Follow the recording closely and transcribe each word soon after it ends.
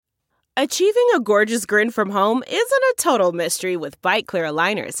Achieving a gorgeous grin from home isn't a total mystery with Byte Clear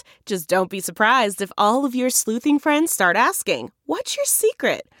aligners. Just don't be surprised if all of your sleuthing friends start asking, "What's your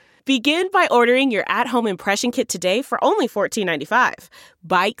secret?" Begin by ordering your at-home impression kit today for only $14.95.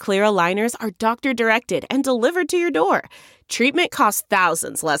 Byte Clear aligners are doctor-directed and delivered to your door. Treatment costs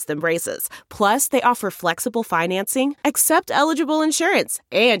thousands less than braces. Plus, they offer flexible financing, accept eligible insurance,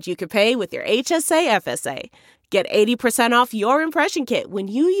 and you can pay with your HSA FSA. Get 80% off your impression kit when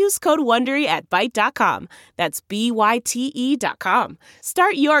you use code WONDERY at Byte.com. That's BYTE.com.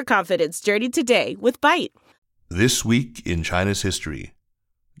 Start your confidence journey today with Byte. This Week in China's History,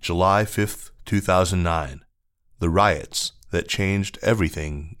 July 5th, 2009. The Riots That Changed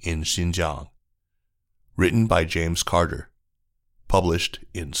Everything in Xinjiang. Written by James Carter. Published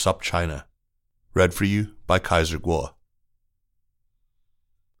in SupChina. Read for you by Kaiser Kuo.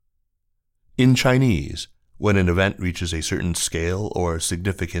 In Chinese, when an event reaches a certain scale or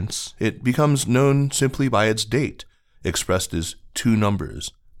significance, it becomes known simply by its date, expressed as two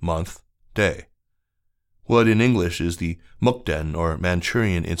numbers, month, day. What in English is the Mukden or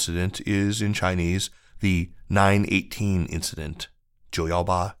Manchurian incident is in Chinese the 9/18 incident,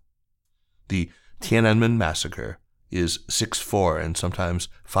 9/18. The Tiananmen massacre is 6/4 and sometimes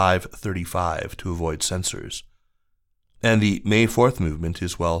 5/35 to avoid censors. And the May 4th movement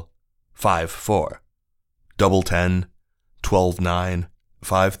is, well, 5/4. 10/10, 12/9,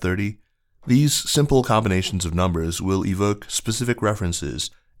 5/30. These simple combinations of numbers will evoke specific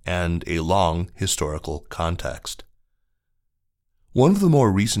references and a long historical context. One of the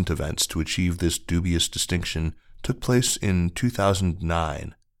more recent events to achieve this dubious distinction took place in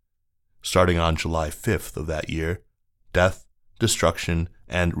 2009. Starting on July 5th of that year, death, destruction,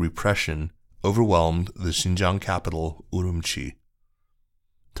 and repression overwhelmed the Xinjiang capital, Urumqi.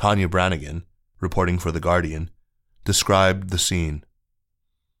 Tanya Brannigan, reporting for The Guardian, described the scene.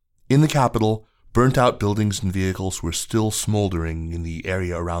 In the capital, burnt-out buildings and vehicles were still smoldering in the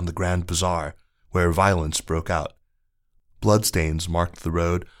area around the Grand Bazaar, where violence broke out. Bloodstains marked the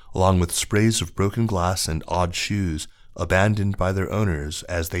road, along with sprays of broken glass and odd shoes abandoned by their owners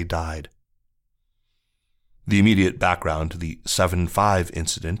as they died. The immediate background to the 7/5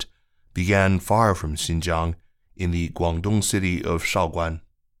 incident began far from Xinjiang in the Guangdong city of Shaoguan.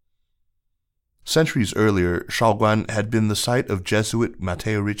 Centuries earlier, Shaoguan had been the site of Jesuit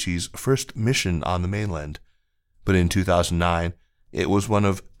Matteo Ricci's first mission on the mainland, but in 2009, it was one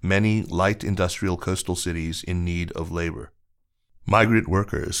of many light industrial coastal cities in need of labor. Migrant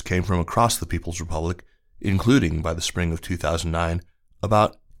workers came from across the People's Republic, including, by the spring of 2009,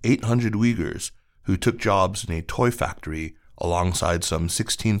 about 800 Uyghurs who took jobs in a toy factory alongside some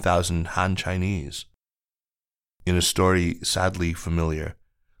 16,000 Han Chinese. In a story sadly familiar,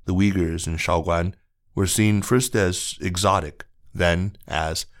 the Uyghurs in Shaoguan were seen first as exotic, then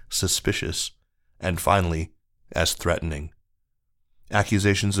as suspicious, and finally as threatening.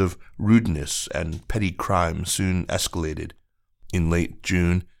 Accusations of rudeness and petty crime soon escalated. In late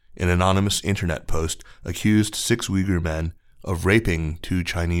June, an anonymous internet post accused 6 Uyghur men of raping 2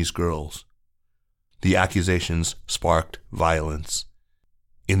 Chinese girls. The accusations sparked violence.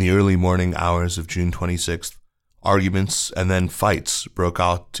 In the early morning hours of June 26th, arguments and then fights broke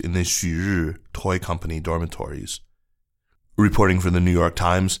out in the Xuri toy company dormitories. Reporting for the New York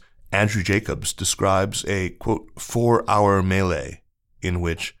Times, Andrew Jacobs describes a, quote, 4-hour melee in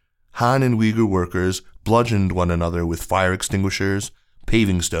which Han and Uyghur workers bludgeoned one another with fire extinguishers,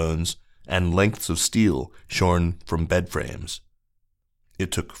 paving stones, and lengths of steel shorn from bed frames.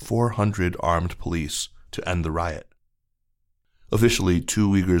 It took 400 armed police to end the riot. Officially, 2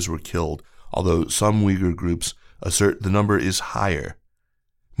 Uyghurs were killed, although some Uyghur groups assert the number is higher.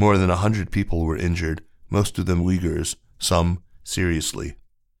 More than 100 people were injured, most of them Uyghurs, some seriously.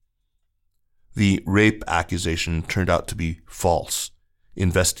 The rape accusation turned out to be false.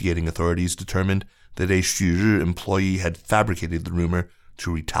 Investigating authorities determined that a Xuri employee had fabricated the rumor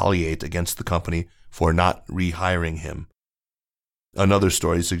to retaliate against the company for not rehiring him. Another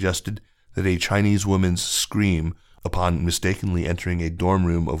story suggested that a Chinese woman's scream upon mistakenly entering a dorm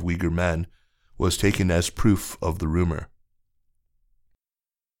room of Uyghur men was taken as proof of the rumor.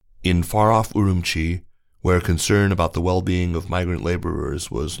 In far-off Urumqi, where concern about the well-being of migrant laborers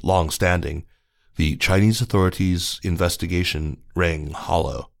was long-standing, the Chinese authorities' investigation rang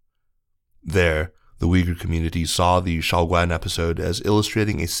hollow. There, the Uyghur community saw the Shaoguan episode as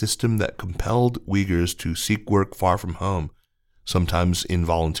illustrating a system that compelled Uyghurs to seek work far from home, sometimes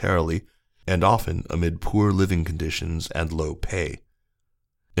involuntarily, and often amid poor living conditions and low pay.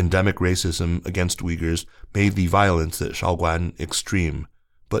 Endemic racism against Uyghurs made the violence at Shaoguan extreme,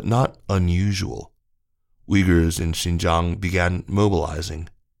 but not unusual. Uyghurs in Xinjiang began mobilizing.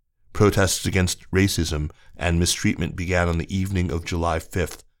 Protests against racism and mistreatment began on the evening of July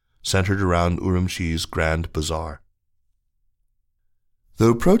 5th, centered around Urumqi's Grand Bazaar.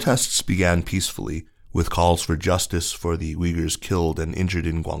 Though protests began peacefully, with calls for justice for the Uyghurs killed and injured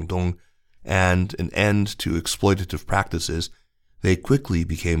in Guangdong and an end to exploitative practices, they quickly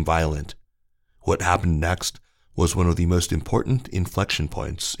became violent. What happened next was one of the most important inflection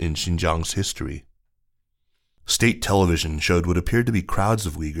points in Xinjiang's history. State television showed what appeared to be crowds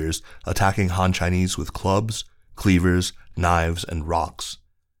of Uyghurs attacking Han Chinese with clubs, cleavers, knives, and rocks.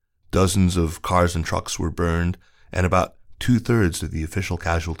 Dozens of cars and trucks were burned, and about 2/3 of the official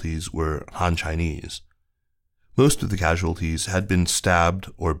casualties were Han Chinese. Most of the casualties had been stabbed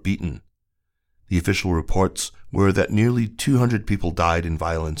or beaten. The official reports were that nearly 200 people died in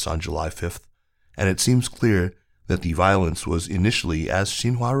violence on July 5th, and it seems clear that the violence was initially, as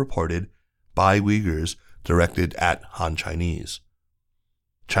Xinhua reported, by Uyghurs directed at Han Chinese.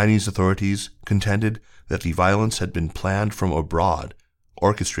 Chinese authorities contended that the violence had been planned from abroad,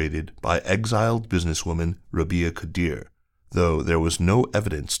 orchestrated by exiled businesswoman Rabia Qadir, though there was no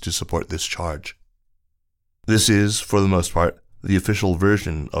evidence to support this charge. This is, for the most part, the official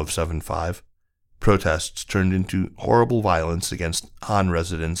version of 7/5. Protests turned into horrible violence against Han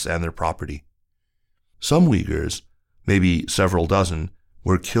residents and their property. Some Uyghurs, maybe several dozen,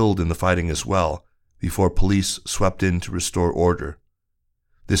 were killed in the fighting as well, before police swept in to restore order.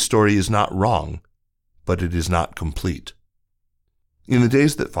 This story is not wrong, but it is not complete. In the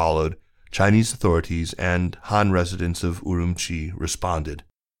days that followed, Chinese authorities and Han residents of Urumqi responded.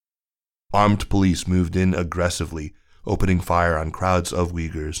 Armed police moved in aggressively, opening fire on crowds of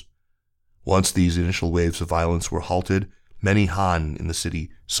Uyghurs. Once these initial waves of violence were halted, many Han in the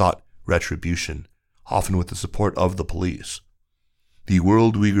city sought retribution, often with the support of the police. The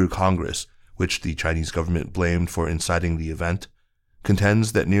World Uyghur Congress, which the Chinese government blamed for inciting the event,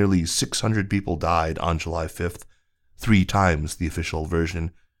 contends that nearly 600 people died on July 5th, 3 times the official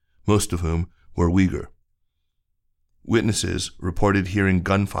version, most of whom were Uyghur. Witnesses reported hearing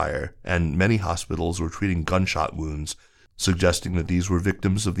gunfire, and many hospitals were treating gunshot wounds, suggesting that these were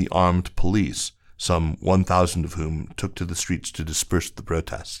victims of the armed police, some 1,000 of whom took to the streets to disperse the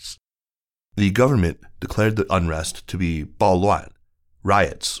protests. The government declared the unrest to be baoluan,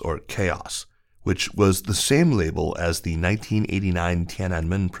 riots or chaos, which was the same label as the 1989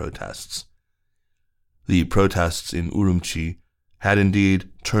 Tiananmen protests. The protests in Urumqi had indeed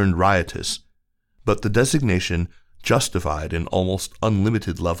turned riotous, but the designation justified an almost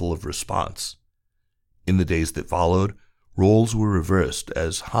unlimited level of response. In the days that followed, roles were reversed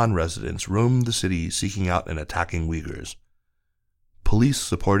as Han residents roamed the city seeking out and attacking Uyghurs. Police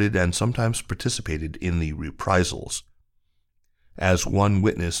supported and sometimes participated in the reprisals. As one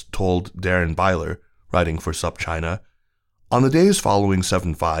witness told Darren Byler, writing for SupChina, on the days following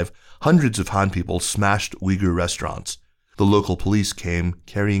 7/5, hundreds of Han people smashed Uyghur restaurants. The local police came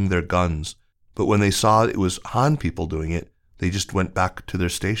carrying their guns, but when they saw it was Han people doing it, they just went back to their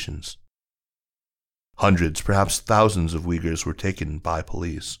stations. Hundreds, perhaps thousands of Uyghurs were taken by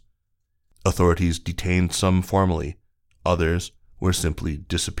police. Authorities detained some formally, others were simply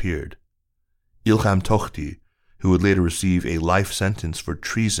disappeared. Ilham Tohti, who would later receive a life sentence for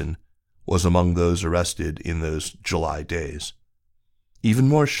treason, was among those arrested in those July days. Even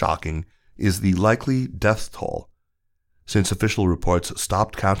more shocking is the likely death toll. Since official reports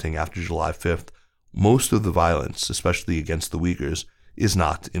stopped counting after July 5th, most of the violence, especially against the Uyghurs, is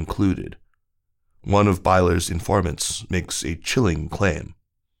not included. One of Byler's informants makes a chilling claim.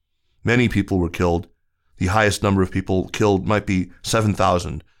 Many people were killed. The highest number of people killed might be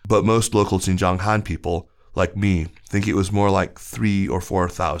 7,000, but most local Xinjiang Han people, like me, think it was more like 3,000 or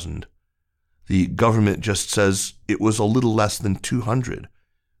 4,000. The government just says it was a little less than 200.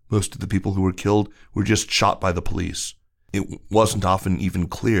 Most of the people who were killed were just shot by the police. It wasn't often even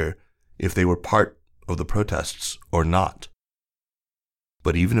clear if they were part of the protests or not.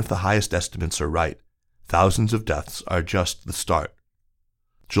 But even if the highest estimates are right, thousands of deaths are just the start.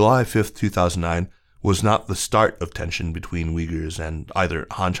 July 5th, 2009 was not the start of tension between Uyghurs and either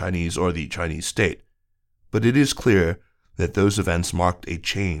Han Chinese or the Chinese state, but it is clear that those events marked a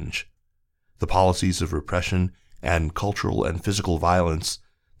change. The policies of repression and cultural and physical violence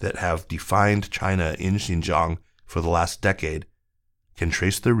that have defined China in Xinjiang for the last decade can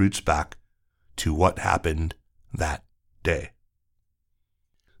trace their roots back to what happened that day.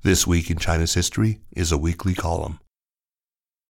 This Week in China's History is a weekly column.